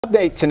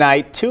Update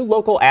tonight, two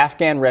local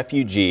Afghan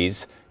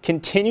refugees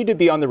continue to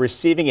be on the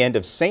receiving end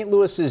of St.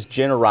 Louis's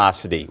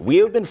generosity. We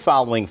have been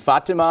following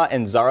Fatima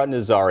and Zara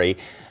Nazari.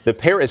 The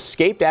pair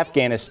escaped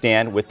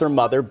Afghanistan with their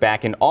mother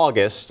back in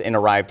August and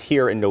arrived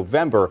here in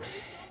November.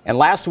 And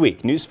last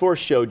week, News 4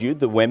 showed you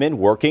the women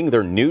working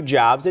their new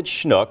jobs at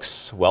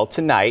Schnucks. Well,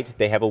 tonight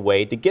they have a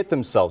way to get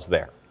themselves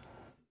there.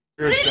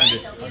 So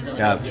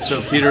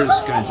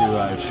Peter's going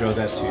to show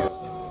that to you.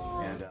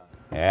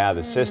 Yeah,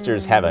 the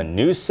sisters have a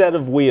new set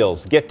of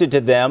wheels gifted to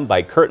them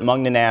by Kurt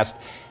Mungnanast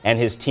and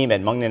his team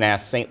at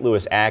Mungnanast St.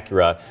 Louis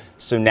Acura.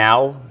 So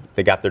now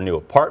they got their new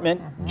apartment,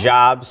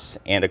 jobs,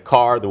 and a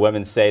car. The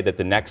women say that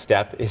the next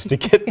step is to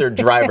get their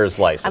driver's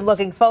license. I'm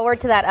looking forward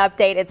to that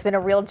update. It's been a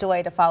real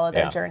joy to follow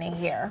their journey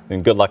here.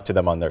 And good luck to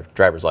them on their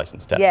driver's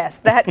license test. Yes,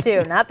 that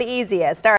too. Not the easiest. All right.